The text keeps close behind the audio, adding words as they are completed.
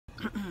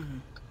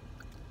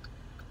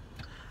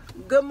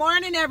Good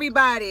morning,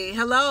 everybody.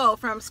 Hello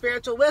from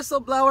Spiritual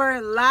Whistleblower,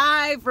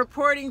 live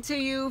reporting to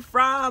you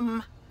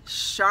from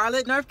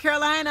Charlotte, North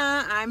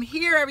Carolina. I'm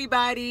here,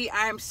 everybody.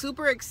 I'm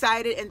super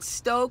excited and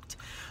stoked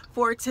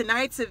for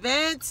tonight's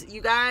event.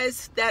 You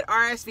guys that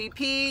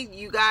RSVP,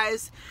 you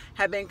guys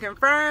have been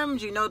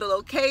confirmed. You know the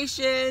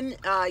location.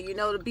 You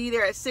know to be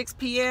there at 6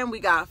 p.m. We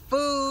got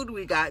food.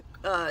 We got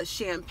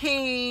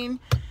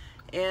champagne.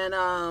 And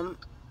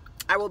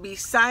I will be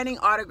signing,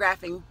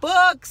 autographing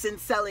books and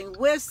selling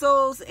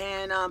whistles.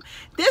 And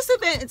this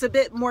event is a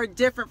bit more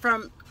different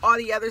from all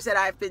the others that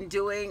I've been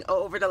doing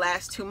over the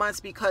last 2 months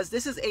because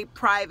this is a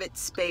private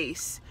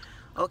space.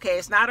 Okay,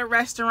 it's not a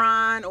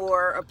restaurant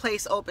or a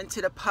place open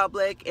to the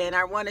public. And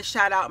I want to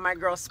shout out my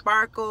girl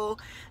Sparkle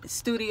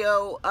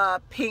Studio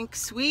Pink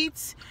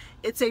Suites.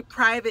 It's a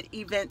private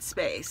event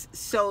space.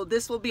 So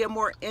this will be a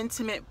more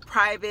intimate,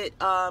 private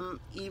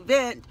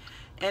event.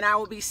 And I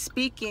will be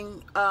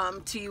speaking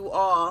to you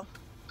all,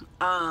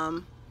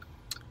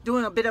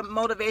 doing a bit of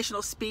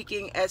motivational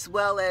speaking, as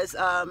well as,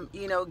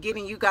 you know,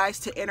 getting you guys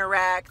to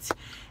interact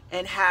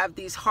and have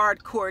these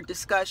hardcore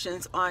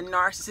discussions on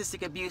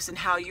narcissistic abuse and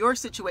how your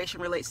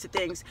situation relates to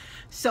things.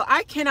 So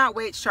I cannot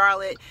wait,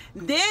 Charlotte.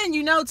 Then,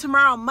 you know,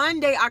 tomorrow,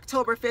 Monday,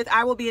 October 5th,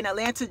 I will be in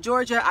Atlanta,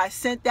 Georgia. I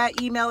sent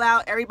that email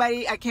out.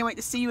 Everybody, I can't wait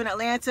to see you in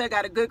Atlanta.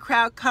 Got a good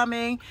crowd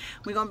coming.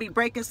 We're going to be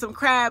breaking some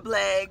crab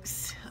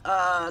legs.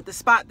 The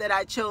spot that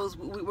I chose,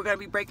 we're going to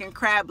be breaking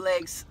crab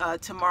legs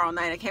tomorrow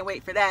night. I can't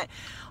wait for that.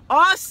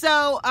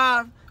 Also,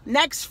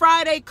 next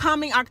Friday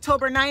coming,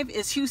 October 9th,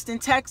 is Houston,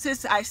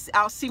 Texas.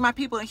 I'll see my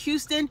people in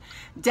Houston.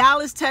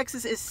 Dallas,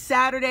 Texas is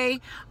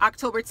Saturday,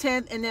 October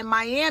 10th. And then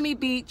Miami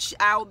Beach,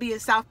 I will be in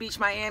South Beach,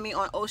 Miami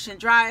on Ocean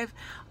Drive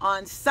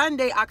on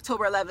Sunday,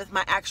 October 11th,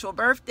 my actual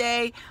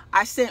birthday.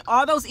 I sent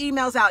all those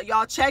emails out.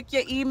 Y'all check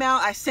your email.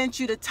 I sent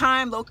you the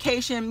time,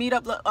 location,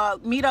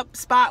 meetup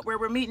spot where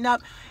we're meeting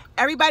up.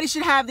 Everybody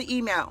should have the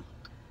email.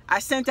 I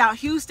sent out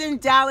Houston,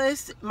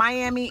 Dallas,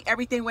 Miami,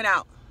 everything went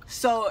out.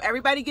 So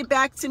everybody get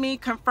back to me,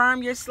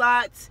 confirm your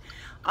slots.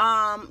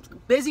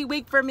 Busy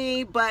week for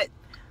me, but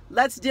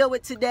let's deal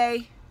with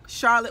today.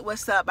 Charlotte,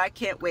 what's up? I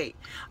can't wait.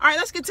 All right,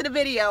 let's get to the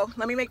video.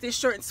 Let me make this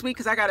short and sweet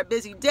because I got a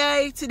busy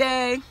day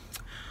today.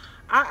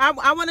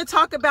 I want to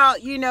talk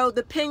about, you know,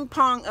 the ping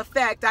pong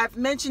effect. I've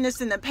mentioned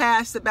this in the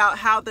past about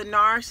how the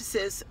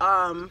narcissist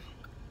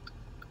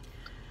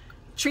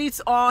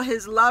treats all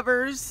his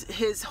lovers,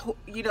 his,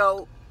 you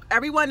know,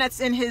 everyone that's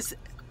in his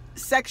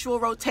sexual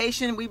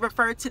rotation. We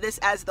refer to this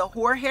as the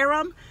whore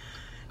harem.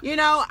 You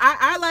know,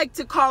 I like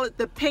to call it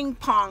the ping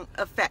pong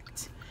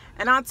effect.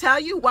 And I'll tell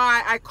you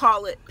why I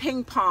call it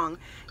ping pong.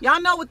 Y'all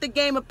know what the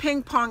game of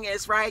ping pong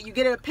is, right? You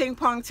get a ping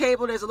pong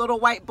table, there's a little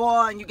white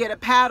ball, and you get a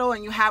paddle,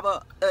 and you have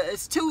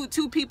it's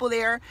two people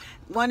there.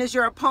 One is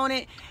your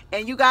opponent,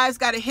 and you guys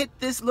got to hit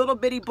this little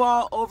bitty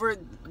ball over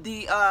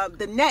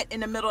the net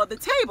in the middle of the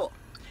table.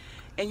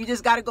 And you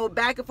just got to go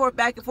back and forth,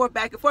 back and forth,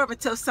 back and forth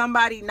until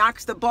somebody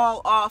knocks the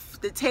ball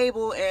off the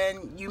table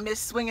and you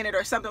miss swinging it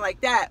or something like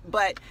that.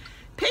 But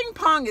ping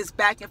pong is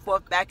back and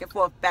forth, back and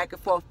forth, back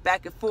and forth,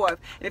 back and forth.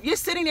 And if you're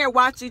sitting there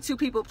watching two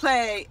people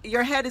play,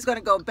 your head is going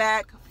to go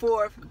back,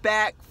 forth,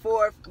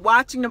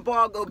 watching the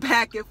ball go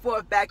back and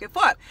forth, back and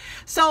forth.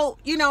 So,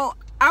 you know,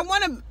 I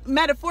want to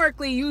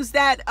metaphorically use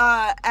that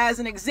as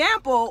an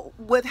example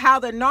with how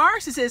the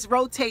narcissist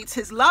rotates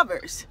his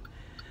lovers.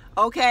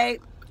 Okay?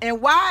 And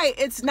why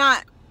it's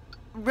not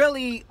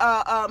really,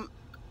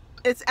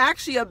 it's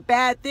actually a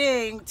bad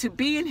thing to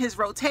be in his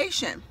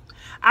rotation.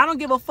 I don't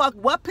give a fuck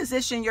what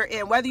position you're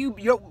in, whether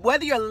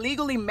you're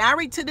legally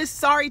married to this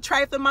sorry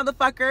trifling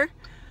motherfucker,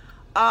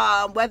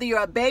 whether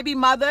you're a baby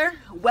mother,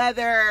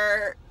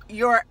 whether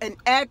you're an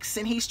ex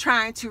and he's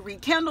trying to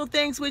rekindle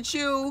things with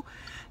you.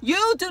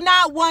 You do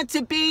not want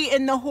to be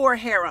in the whore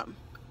harem.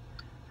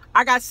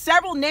 I got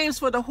several names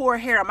for the whore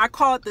harem. I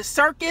call it the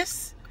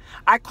circus.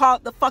 I call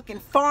it the fucking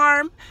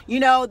farm, you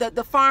know,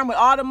 the farm with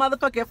all the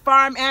motherfucking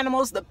farm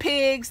animals, the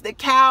pigs, the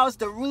cows,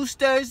 the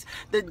roosters,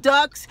 the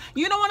ducks.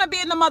 You don't want to be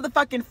in the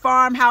motherfucking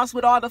farmhouse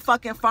with all the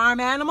fucking farm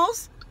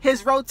animals.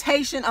 His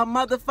rotation of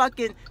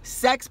motherfucking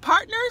sex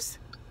partners.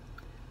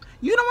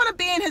 You don't want to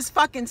be in his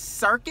fucking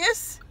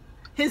circus.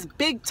 His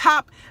big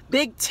top,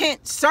 big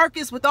tent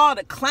circus with all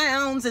the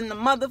clowns and the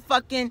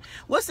motherfucking,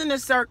 what's in the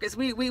circus?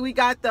 We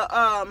got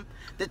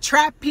the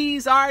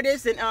trapeze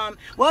artists and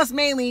well, it's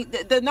mainly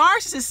the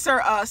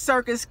narcissist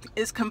circus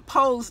is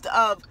composed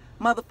of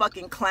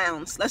motherfucking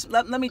clowns.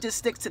 Let me just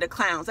stick to the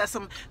clowns. That's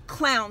some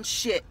clown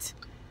shit.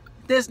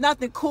 There's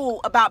nothing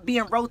cool about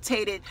being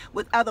rotated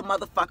with other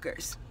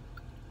motherfuckers.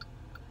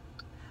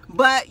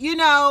 But you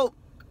know,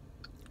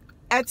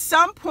 at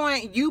some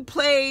point you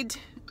played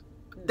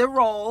the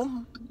role.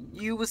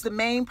 You was the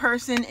main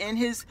person in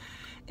his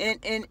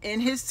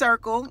his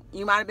circle.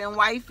 You might have been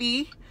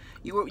wifey.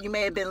 You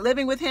may have been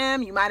living with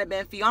him. You might have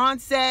been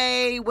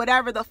fiance.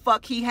 Whatever the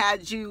fuck he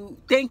had you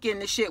thinking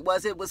the shit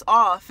was, it was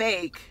all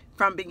fake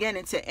from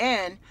beginning to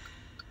end.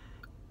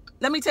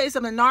 Let me tell you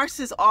something.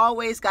 Narcissists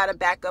always got a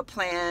backup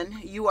plan.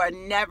 You are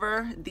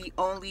never the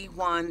only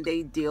one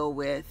they deal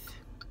with.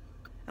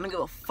 I don't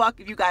give a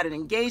fuck if you got an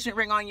engagement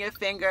ring on your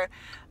finger.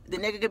 The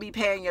nigga could be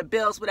paying your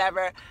bills,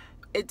 whatever.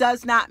 It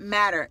does not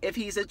matter. If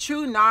he's a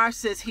true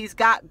narcissist, he's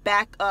got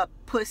backup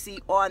pussy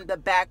on the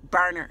back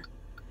burner.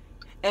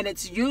 And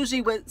it's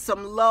usually with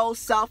some low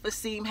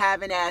self-esteem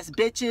having ass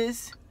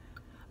bitches,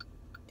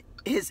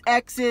 his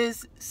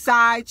exes,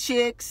 side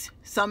chicks,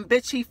 some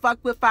bitch he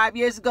fucked with 5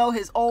 years ago,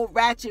 his old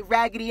ratchet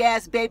raggedy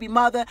ass baby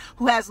mother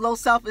who has low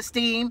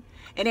self-esteem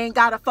and ain't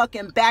got a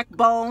fucking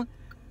backbone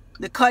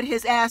to cut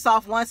his ass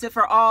off once and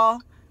for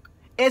all.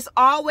 It's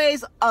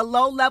always a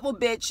low-level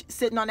bitch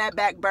sitting on that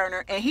back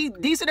burner. And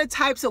these are the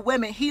types of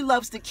women he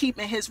loves to keep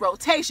in his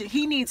rotation.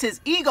 He needs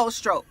his ego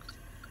stroked.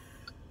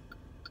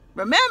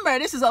 Remember,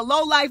 this is a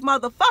low-life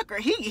motherfucker.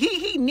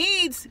 He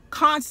needs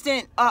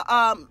constant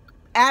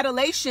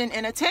adulation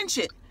and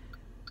attention.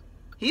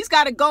 He's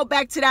got to go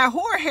back to that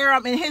whore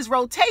harem in his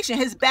rotation,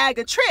 his bag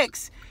of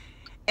tricks.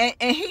 And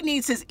he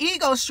needs his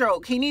ego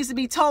stroke. He needs to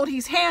be told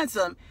he's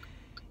handsome.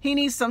 He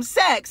needs some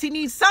sex. He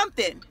needs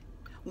something.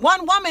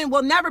 One woman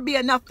will never be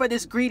enough for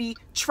this greedy,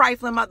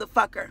 trifling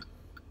motherfucker.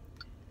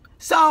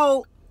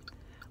 So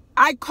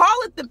I call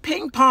it the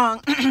ping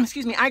pong,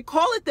 excuse me, I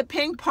call it the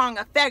ping pong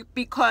effect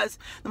because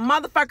the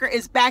motherfucker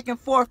is back and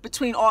forth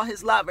between all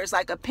his lovers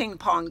like a ping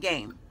pong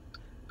game.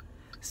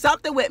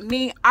 Something with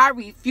me, I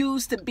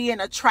refuse to be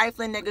in a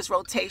trifling nigga's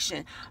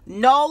rotation.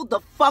 No, the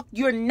fuck,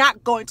 you're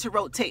not going to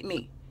rotate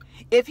me.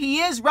 If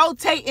he is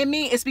rotating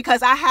me, it's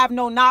because I have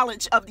no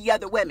knowledge of the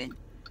other women.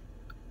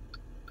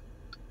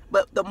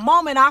 But the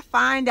moment I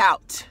find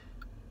out,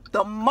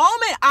 the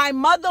moment I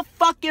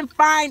motherfucking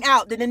find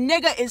out that the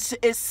nigga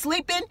is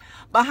sleeping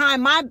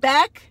behind my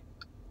back,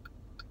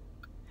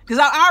 because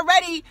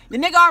the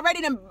nigga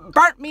already done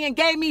burnt me and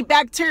gave me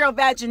bacterial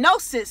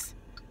vaginosis.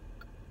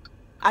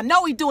 I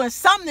know he doing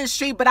something in the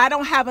street, but I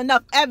don't have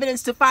enough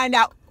evidence to find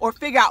out or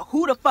figure out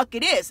who the fuck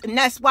it is. And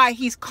that's why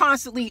he's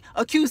constantly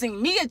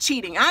accusing me of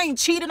cheating. I ain't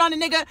cheated on the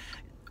nigga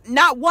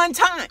not one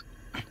time,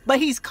 but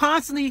he's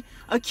constantly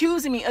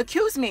accusing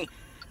me.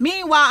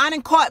 Meanwhile, I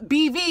done caught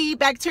BV,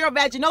 bacterial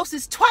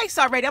vaginosis, twice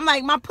already. I'm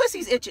like, my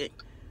pussy's itching.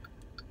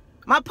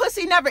 My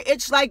pussy never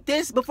itched like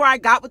this before I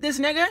got with this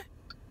nigga.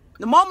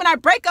 The moment I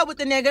break up with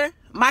the nigga,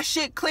 my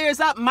shit clears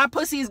up and my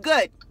pussy is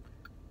good.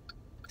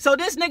 So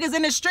this nigga's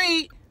in the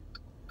street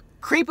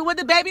creeping with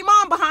the baby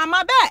mom behind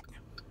my back.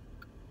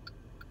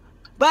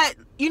 But,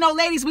 you know,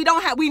 ladies, we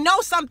know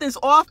something's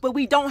off, but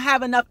we don't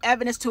have enough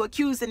evidence to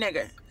accuse the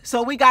nigga.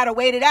 So we got to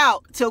wait it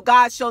out till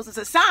God shows us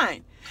a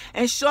sign.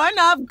 And sure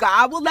enough,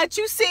 God will let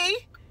you see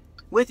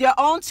with your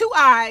own two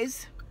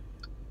eyes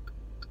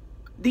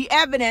the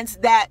evidence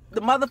that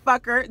the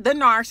motherfucker, the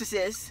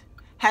narcissist,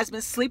 has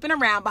been sleeping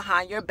around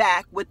behind your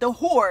back with the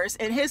whores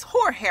in his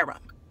whore harem.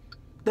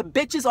 The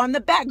bitches on the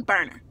back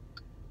burner.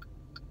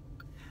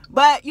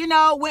 But, you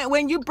know,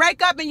 when you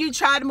break up and you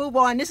try to move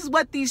on, this is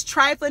what these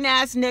trifling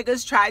ass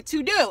niggas try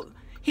to do.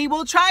 He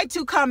will try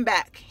to come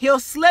back. He'll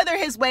slither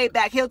his way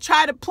back. He'll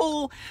try to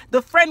pull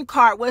the friend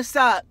card. What's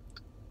up?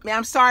 Man,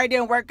 I'm sorry it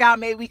didn't work out.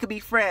 Maybe we could be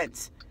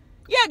friends.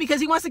 Yeah,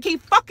 because he wants to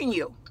keep fucking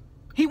you.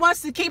 He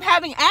wants to keep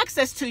having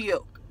access to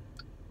you.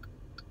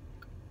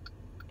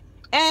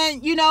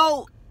 And, you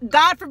know,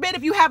 God forbid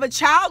if you have a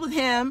child with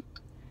him,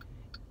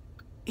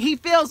 he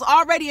feels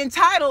already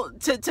entitled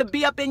to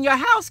be up in your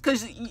house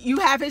because you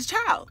have his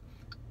child.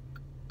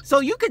 So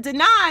you could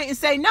deny and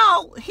say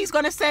no. He's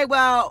going to say,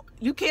 well,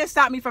 you can't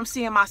stop me from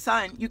seeing my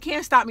son. You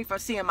can't stop me from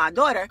seeing my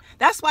daughter.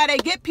 That's why they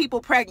get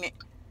people pregnant.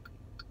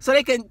 So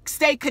they can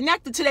stay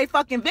connected to their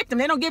fucking victim.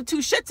 They don't give two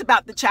shits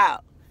about the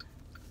child.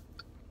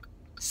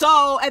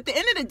 So at the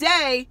end of the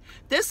day,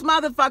 this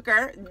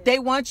motherfucker, they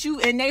want you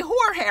in their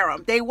whore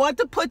harem. They want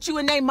to put you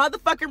in their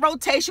motherfucking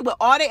rotation with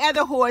all the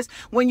other whores.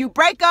 When you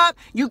break up,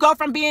 you go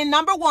from being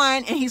number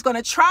one, and he's going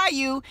to try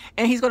you,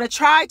 and he's going to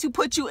try to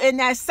put you in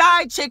that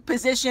side chick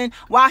position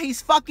while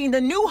he's fucking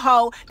the new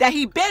hoe that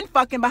he been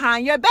fucking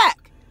behind your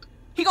back.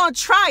 He going to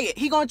try it.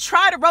 He going to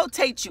try to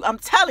rotate you. I'm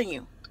telling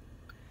you.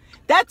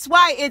 That's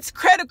why it's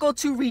critical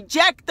to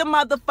reject the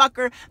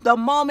motherfucker the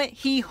moment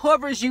he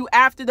hovers you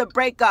after the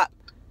breakup.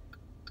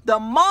 The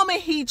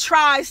moment he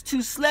tries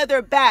to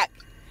slither back,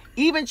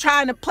 even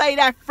trying to play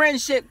that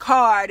friendship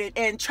card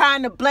and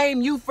trying to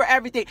blame you for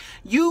everything,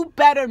 you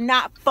better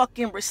not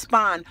fucking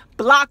respond.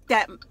 Block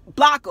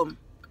him.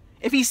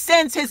 If he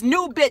sends his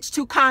new bitch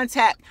to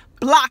contact,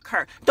 block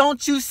her.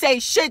 Don't you say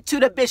shit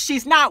to the bitch.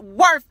 She's not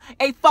worth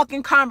a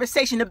fucking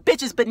conversation. The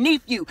bitch is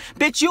beneath you.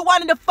 Bitch, you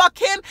wanted to fuck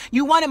him?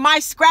 You wanted my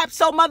scrap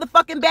so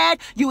motherfucking bad?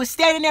 You was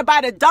standing there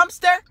by the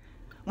dumpster?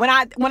 When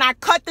I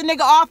cut the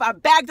nigga off, I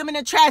bagged him in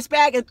a trash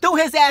bag and threw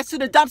his ass to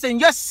the dumpster.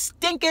 And your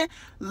stinking,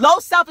 low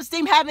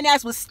self-esteem having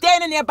ass was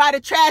standing there by the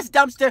trash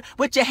dumpster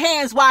with your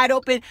hands wide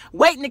open,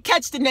 waiting to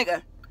catch the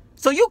nigga.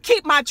 So you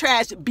keep my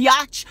trash,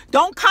 biatch.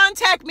 Don't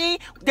contact me.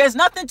 There's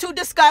nothing to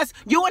discuss.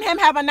 You and him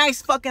have a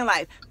nice fucking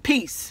life.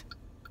 Peace.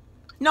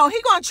 No,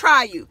 he gonna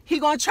try you. He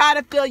gonna try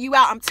to fill you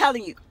out. I'm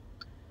telling you.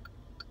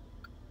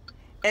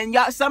 And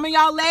y'all, some of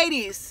y'all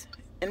ladies,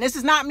 and this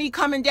is not me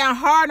coming down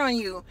hard on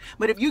you,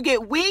 but if you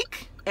get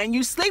weak and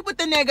you sleep with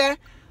the nigga,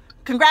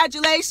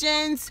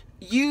 congratulations.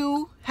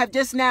 you have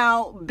just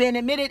now been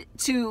admitted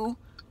to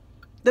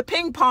the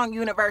ping pong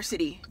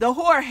university, the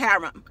whore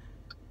harem,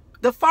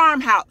 the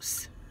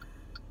farmhouse,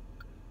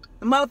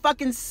 the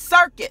motherfucking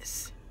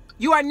circus.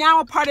 You are now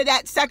a part of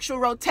that sexual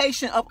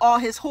rotation of all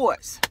his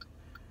whores.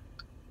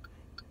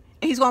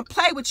 And he's going to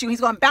play with you.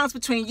 He's going to bounce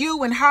between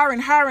you and her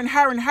and her and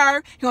her and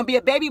her. He's going to be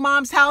at baby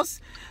mom's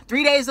house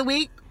 3 days a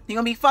week. He's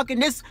going to be fucking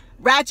this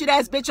ratchet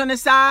ass bitch on the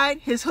side,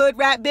 his hood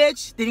rat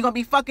bitch. Then you're gonna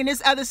be fucking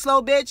this other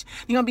slow bitch.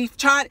 You're gonna be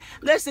trying.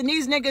 Listen,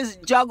 these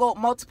niggas juggle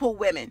multiple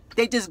women.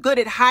 They just good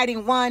at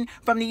hiding one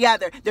from the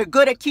other. They're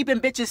good at keeping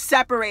bitches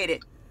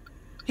separated.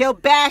 He'll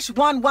bash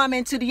one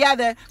woman to the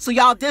other so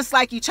y'all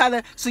dislike each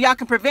other, so y'all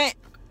can prevent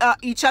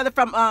each other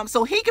from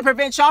so he can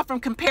prevent y'all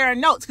from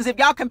comparing notes. Because if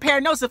y'all compare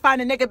notes and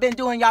find a nigga been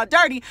doing y'all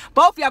dirty,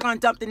 both y'all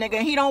gonna dump the nigga,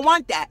 and he don't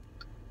want that.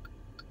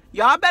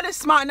 Y'all better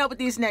smarten up with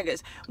these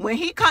niggas. When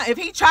if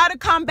he try to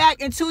come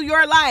back into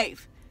your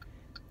life,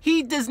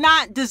 he does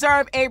not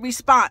deserve a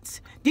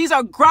response. These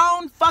are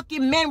grown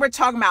fucking men we're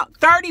talking about.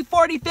 30,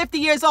 40, 50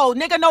 years old.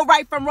 Nigga know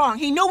right from wrong.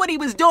 He knew what he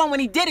was doing when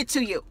he did it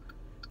to you.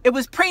 It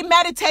was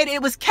premeditated.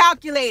 It was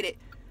calculated.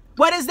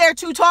 What is there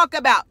to talk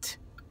about?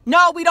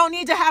 No, we don't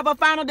need to have a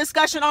final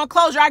discussion on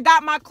closure. I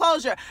got my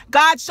closure.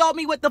 God showed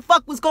me what the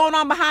fuck was going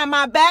on behind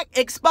my back.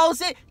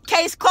 Expose it.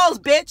 Case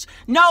closed, bitch.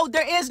 No,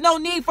 there is no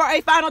need for a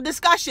final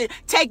discussion.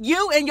 Take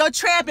you and your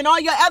tramp and all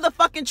your other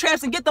fucking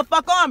tramps and get the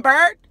fuck on,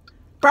 bird.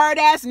 Bird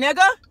ass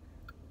nigga.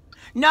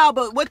 No,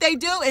 but what they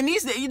do, and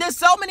there's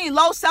so many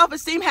low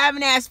self-esteem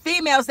having ass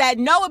females that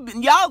know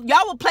y'all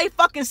will play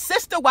fucking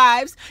sister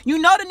wives. You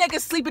know the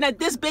nigga sleeping at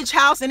this bitch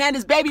house and at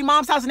his baby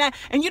mom's house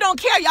and you don't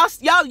care.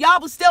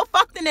 Y'all will still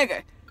fuck the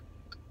nigga.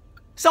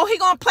 So he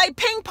gonna play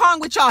ping pong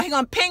with y'all. He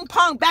gonna ping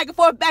pong back and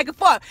forth, back and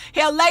forth.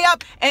 He'll lay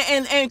up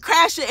and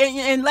crash it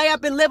and lay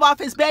up and live off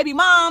his baby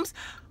moms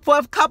for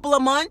a couple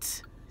of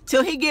months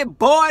till he get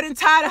bored and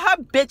tired of her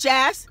bitch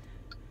ass.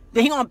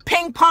 Then he gonna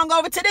ping pong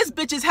over to this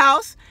bitch's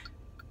house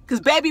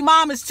because baby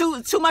mom is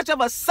too much of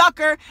a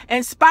sucker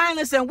and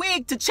spineless and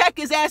weak to check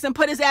his ass and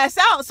put his ass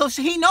out. So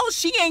he knows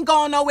she ain't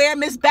going nowhere,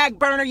 Miss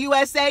Backburner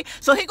USA.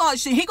 So he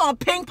gonna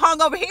ping pong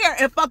over here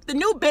and fuck the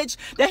new bitch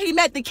that he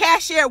met the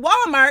cashier at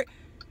Walmart.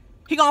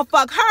 He gonna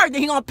fuck her, then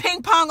he gonna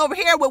ping pong over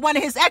here with one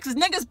of his exes.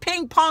 Niggas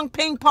ping pong,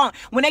 ping pong.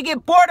 When they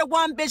get bored of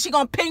one bitch, he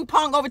gonna ping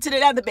pong over to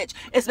the other bitch.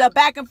 It's a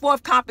back and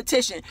forth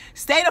competition.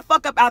 Stay the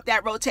fuck up out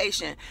that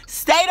rotation.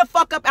 Stay the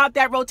fuck up out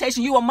that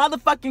rotation. You a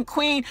motherfucking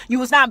queen. You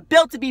was not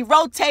built to be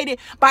rotated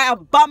by a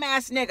bum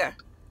ass nigga.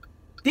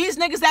 These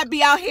niggas that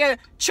be out here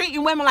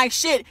treating women like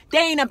shit, they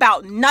ain't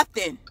about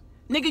nothing.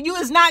 Nigga, you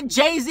is not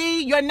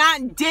Jay-Z. You're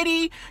not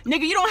Diddy.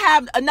 Nigga, you don't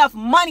have enough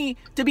money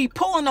to be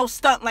pulling no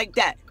stunt like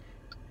that.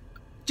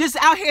 Just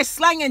out here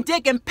slanging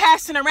dick and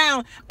passing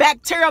around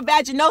bacterial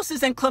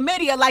vaginosis and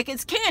chlamydia like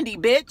it's candy,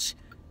 bitch.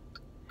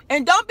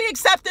 And don't be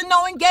accepting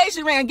no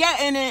engagement ring.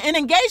 Again, an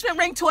engagement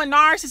ring to a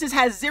narcissist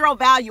has zero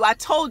value. I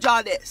told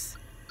y'all this.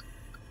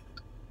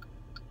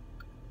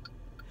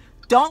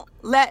 Don't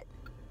let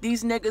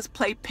these niggas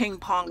play ping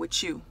pong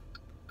with you.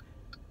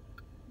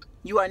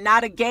 You are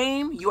not a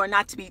game. You are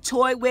not to be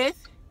toyed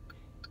with.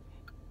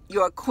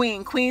 You're a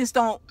queen.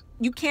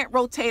 You can't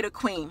rotate a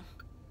queen.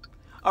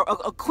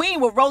 A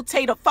queen will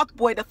rotate a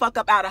fuckboy the fuck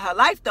up out of her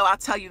life, though. I'll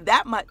tell you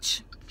that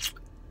much.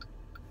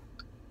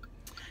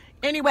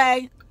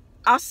 Anyway,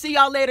 I'll see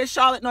y'all later,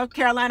 Charlotte, North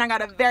Carolina. I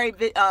got a very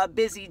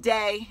busy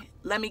day.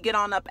 Let me get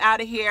on up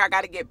out of here. I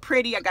got to get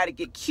pretty. I got to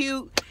get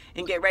cute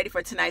and get ready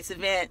for tonight's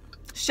event.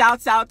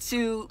 Shouts out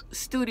to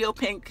Studio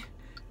Pink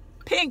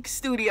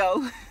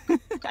Studio.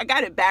 I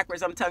got it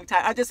backwards. I'm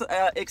tongue-tied. I'm just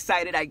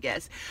excited, I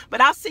guess.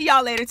 But I'll see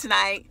y'all later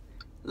tonight.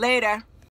 Later.